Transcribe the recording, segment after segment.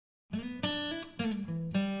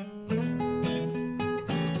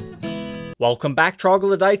Welcome back,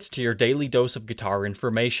 troglodytes, to your daily dose of guitar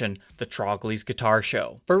information, the Trogly's Guitar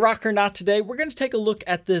Show. For Rock or Not today, we're going to take a look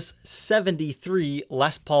at this 73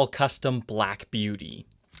 Les Paul Custom Black Beauty.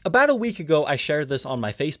 About a week ago, I shared this on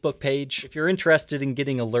my Facebook page. If you're interested in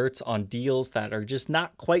getting alerts on deals that are just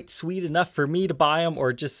not quite sweet enough for me to buy them,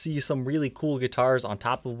 or just see some really cool guitars on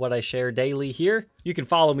top of what I share daily here, you can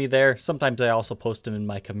follow me there. Sometimes I also post them in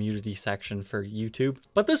my community section for YouTube.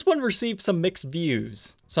 But this one received some mixed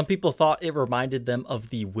views. Some people thought it reminded them of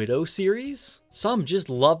the Widow series. Some just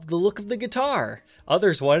loved the look of the guitar.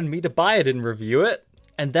 Others wanted me to buy it and review it.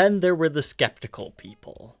 And then there were the skeptical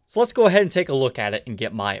people. So let's go ahead and take a look at it and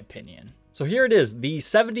get my opinion. So here it is, the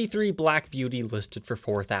 73 Black Beauty listed for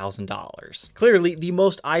 $4,000. Clearly, the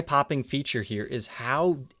most eye-popping feature here is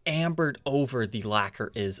how ambered over the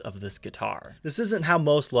lacquer is of this guitar. This isn't how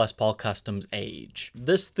most Les Paul Customs age.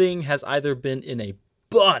 This thing has either been in a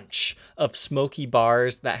bunch of smoky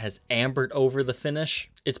bars that has ambered over the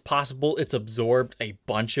finish. It's possible it's absorbed a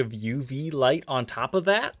bunch of UV light on top of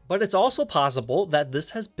that, but it's also possible that this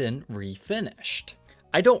has been refinished.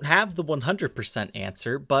 I don't have the 100%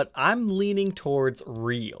 answer, but I'm leaning towards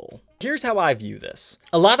real. Here's how I view this.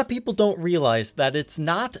 A lot of people don't realize that it's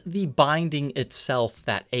not the binding itself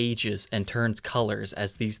that ages and turns colors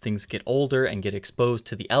as these things get older and get exposed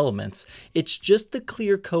to the elements. It's just the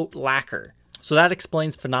clear coat lacquer. So that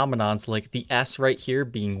explains phenomenons like the S right here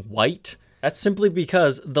being white. That's simply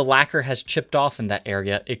because the lacquer has chipped off in that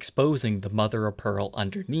area, exposing the mother of pearl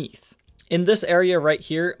underneath. In this area right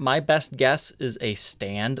here, my best guess is a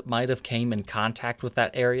stand might have came in contact with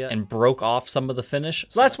that area and broke off some of the finish.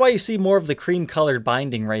 So that's why you see more of the cream colored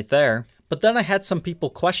binding right there. But then I had some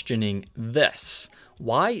people questioning this.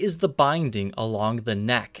 Why is the binding along the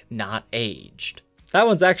neck not aged? That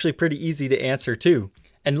one's actually pretty easy to answer too.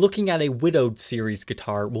 And looking at a Widowed series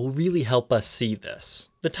guitar will really help us see this.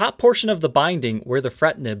 The top portion of the binding, where the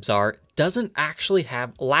fret nibs are, doesn't actually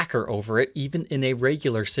have lacquer over it, even in a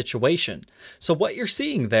regular situation. So what you're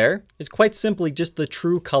seeing there is quite simply just the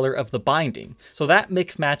true color of the binding. So that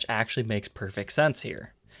mix match actually makes perfect sense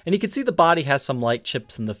here. And you can see the body has some light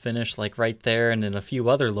chips in the finish, like right there and in a few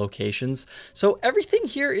other locations. So everything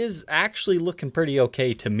here is actually looking pretty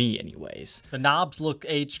okay to me anyways. The knobs look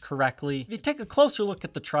aged correctly. If you take a closer look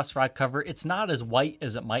at the truss rod cover, it's not as white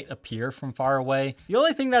as it might appear from far away. The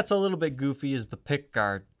only thing that's a little bit goofy is the pick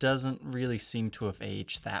guard. Doesn't really seem to have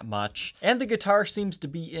aged that much. And the guitar seems to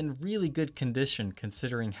be in really good condition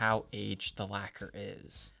considering how aged the lacquer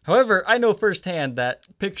is. However, I know firsthand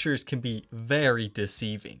that pictures can be very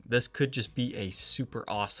deceiving. This could just be a super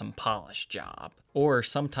awesome polish job. Or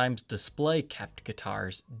sometimes display kept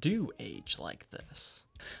guitars do age like this.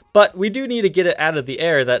 But we do need to get it out of the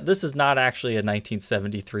air that this is not actually a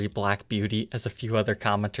 1973 Black Beauty, as a few other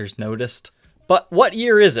commenters noticed. But what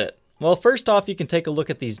year is it? Well, first off, you can take a look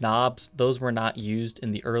at these knobs. Those were not used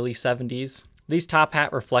in the early 70s. These top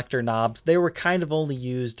hat reflector knobs, they were kind of only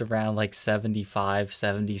used around like 75,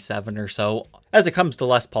 77 or so as it comes to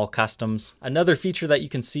Les Paul Customs. Another feature that you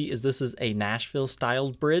can see is this is a Nashville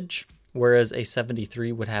styled bridge, whereas a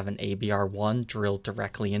 73 would have an ABR1 drilled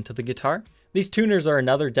directly into the guitar. These tuners are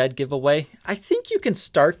another dead giveaway. I think you can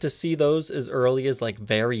start to see those as early as like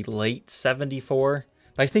very late 74.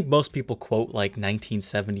 But I think most people quote like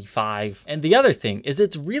 1975. And the other thing is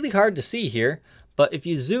it's really hard to see here, but if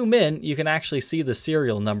you zoom in, you can actually see the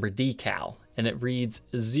serial number decal, and it reads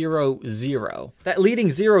 00. That leading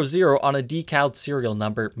 00 on a decaled serial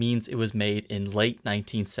number means it was made in late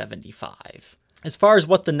 1975. As far as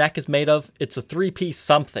what the neck is made of, it's a three-piece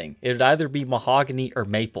something. It would either be mahogany or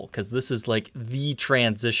maple, because this is like the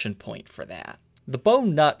transition point for that. The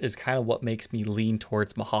bone nut is kind of what makes me lean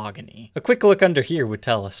towards mahogany. A quick look under here would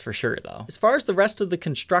tell us for sure though. As far as the rest of the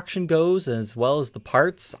construction goes, as well as the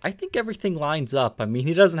parts, I think everything lines up. I mean,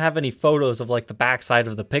 he doesn't have any photos of like the backside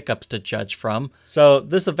of the pickups to judge from. So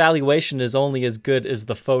this evaluation is only as good as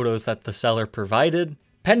the photos that the seller provided.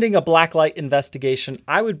 Pending a blacklight investigation,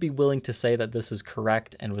 I would be willing to say that this is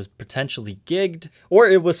correct and was potentially gigged, or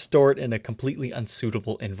it was stored in a completely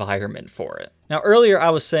unsuitable environment for it. Now earlier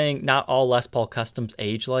I was saying not all Les Paul Customs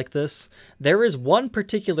age like this. There is one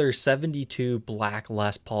particular 72 Black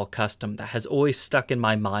Les Paul Custom that has always stuck in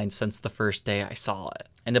my mind since the first day I saw it.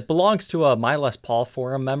 And it belongs to a My Les Paul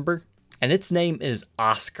forum member, and its name is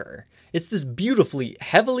Oscar. It's this beautifully,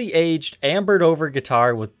 heavily aged, ambered over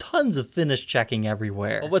guitar with tons of finish checking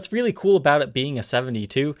everywhere. But what's really cool about it being a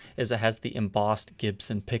 72 is it has the embossed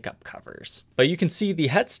Gibson pickup covers. But you can see the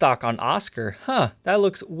headstock on Oscar, that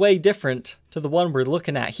looks way different to the one we're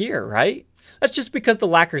looking at here, right? That's just because the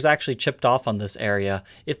lacquer's actually chipped off on this area.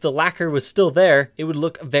 If the lacquer was still there, it would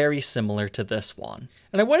look very similar to this one.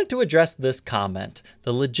 And I wanted to address this comment.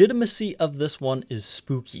 The legitimacy of this one is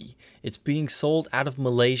spooky. It's being sold out of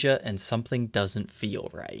Malaysia and something doesn't feel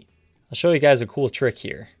right. I'll show you guys a cool trick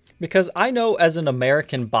here. Because I know as an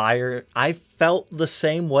American buyer, I felt the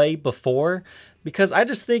same way before. Because I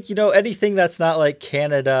just think, you know, anything that's not like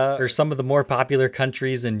Canada or some of the more popular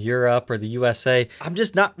countries in Europe or the USA, I'm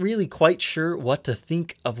just not really quite sure what to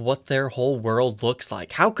think of what their whole world looks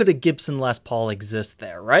like. How could a Gibson Les Paul exist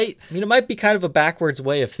there, right? I mean, it might be kind of a backwards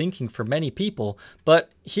way of thinking for many people, but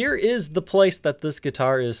here is the place that this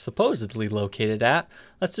guitar is supposedly located at.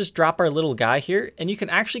 Let's just drop our little guy here, and you can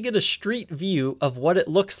actually get a street view of what it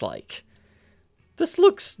looks like. This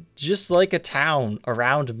looks just like a town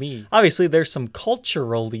around me. Obviously, there's some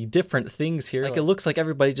culturally different things here. Like, it looks like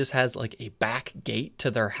everybody just has like a back gate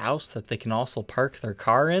to their house that they can also park their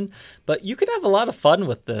car in. But you could have a lot of fun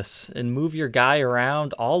with this and move your guy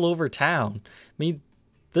around all over town. I mean,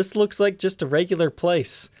 this looks like just a regular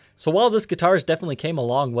place. So while this guitar's definitely came a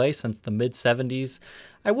long way since the mid-70s,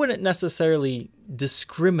 I wouldn't necessarily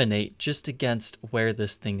discriminate just against where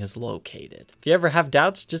this thing is located. If you ever have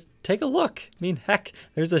doubts, just take a look. I mean, heck,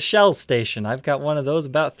 there's a Shell station. I've got one of those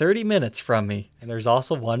about 30 minutes from me. And there's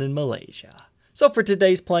also one in Malaysia. So for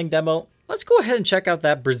today's playing demo, let's go ahead and check out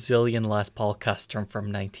that Brazilian Les Paul Custom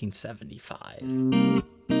from 1975.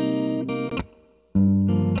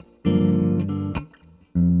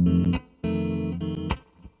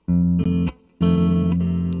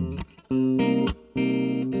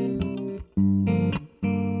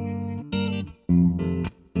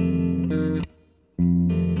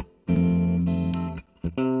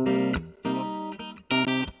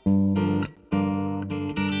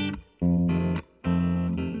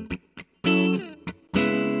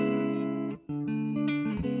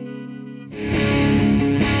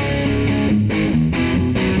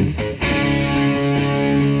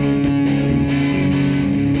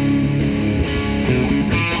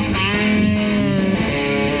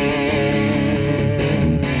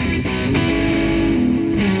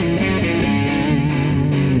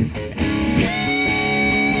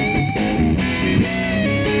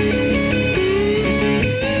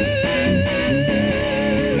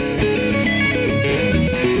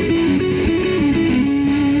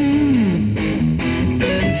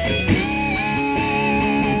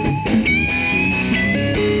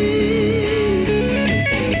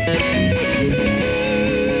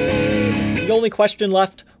 The only question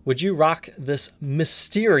left, would you rock this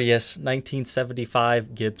mysterious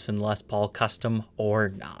 1975 Gibson Les Paul Custom or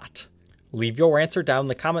not? Leave your answer down in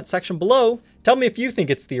the comment section below. Tell me if you think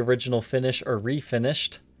it's the original finish or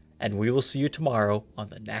refinished, and we will see you tomorrow on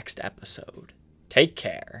the next episode. Take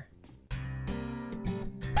care.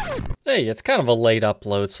 Hey, it's kind of a late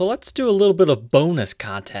upload, so let's do a little bit of bonus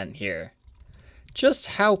content here. Just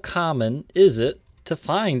how common is it to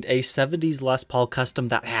find a 70s Les Paul Custom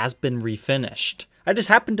that has been refinished? I just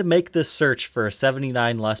happened to make this search for a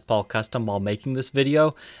 79 Les Paul Custom while making this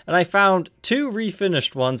video, and I found two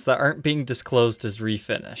refinished ones that aren't being disclosed as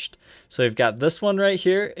refinished. So you've got this one right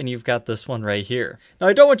here, and you've got this one right here. Now,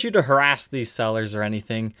 I don't want you to harass these sellers or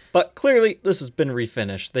anything, but clearly this has been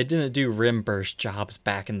refinished. They didn't do rim burst jobs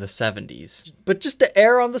back in the 70s. But just to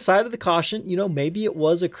err on the side of the caution, you know, maybe it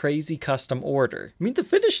was a crazy custom order. I mean, the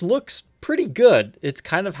finish looks pretty good. It's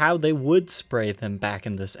kind of how they would spray them back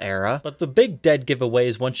in this era. But the big dead giveaway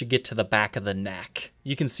is once you get to the back of the neck.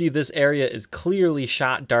 You can see this area is clearly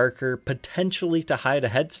shot darker, potentially to hide a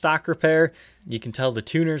headstock repair. You can tell the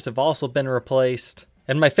tuners have also been replaced.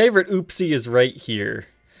 And my favorite oopsie is right here,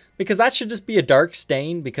 because that should just be a dark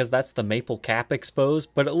stain because that's the maple cap exposed,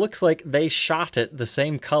 but it looks like they shot it the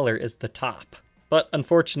same color as the top. But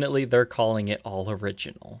unfortunately, they're calling it all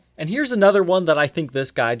original. And here's another one that I think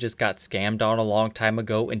this guy just got scammed on a long time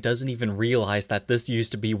ago and doesn't even realize that this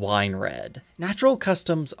used to be wine red. Natural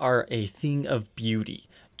customs are a thing of beauty.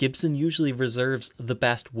 Gibson usually reserves the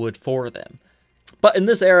best wood for them. But in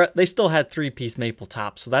this era, they still had 3-piece maple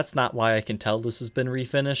tops, so that's not why I can tell this has been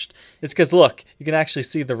refinished. It's because, look, you can actually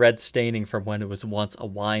see the red staining from when it was once a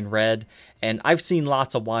wine red, and I've seen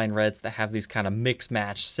lots of wine reds that have these kind of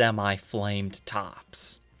mix-match, semi-flamed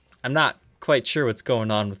tops. I'm not quite sure what's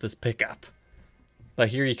going on with this pickup. But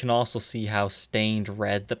here you can also see how stained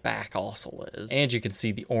red the back also is, and you can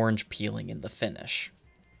see the orange peeling in the finish.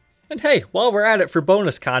 And hey, while we're at it for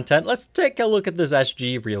bonus content, let's take a look at this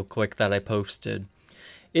SG real quick that I posted.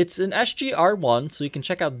 It's an SG R1, so you can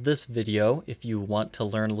check out this video if you want to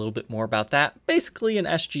learn a little bit more about that. Basically an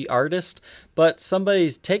SG artist, but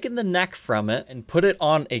somebody's taken the neck from it and put it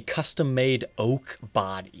on a custom-made oak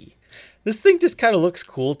body. This thing just kind of looks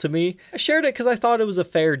cool to me. I shared it because I thought it was a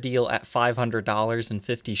fair deal at $500 and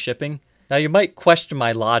 $50 shipping. Now you might question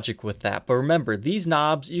my logic with that, but remember, these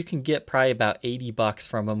knobs, you can get probably about 80 bucks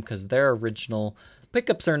from them because they're original.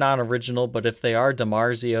 Pickups are non-original, but if they are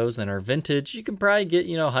DiMarzios and are vintage, you can probably get,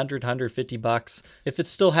 100, 150 bucks. If it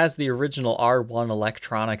still has the original R1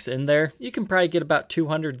 electronics in there, you can probably get about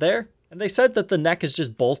 200 there. And they said that the neck is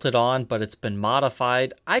just bolted on, but it's been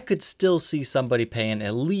modified. I could still see somebody paying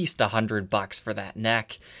at least 100 bucks for that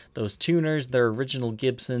neck. Those tuners, they're original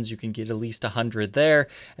Gibsons, you can get at least 100 there.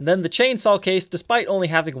 And then the chainsaw case, despite only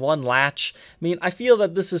having one latch, I feel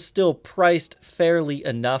that this is still priced fairly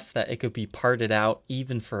enough that it could be parted out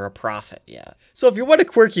even for a profit yet. So if you want a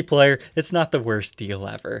quirky player, it's not the worst deal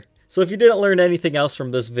ever. So if you didn't learn anything else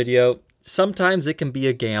from this video, sometimes it can be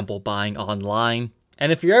a gamble buying online.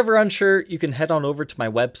 And if you're ever unsure, you can head on over to my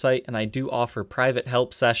website, and I do offer private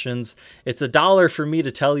help sessions. It's $1 for me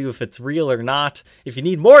to tell you if it's real or not. If you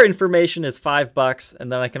need more information, it's $5,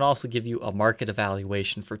 and then I can also give you a market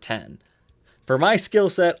evaluation for $10. For my skill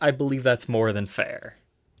set, I believe that's more than fair.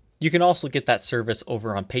 You can also get that service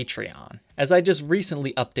over on Patreon, as I just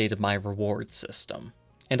recently updated my reward system.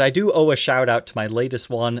 And I do owe a shout out to my latest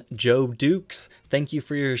one, Joe Dukes. Thank you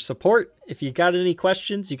for your support. If you got any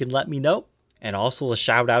questions, you can let me know. And also a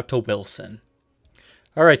shout out to Wilson.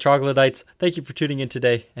 All right, troglodytes, thank you for tuning in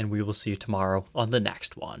today, and we will see you tomorrow on the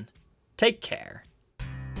next one. Take care.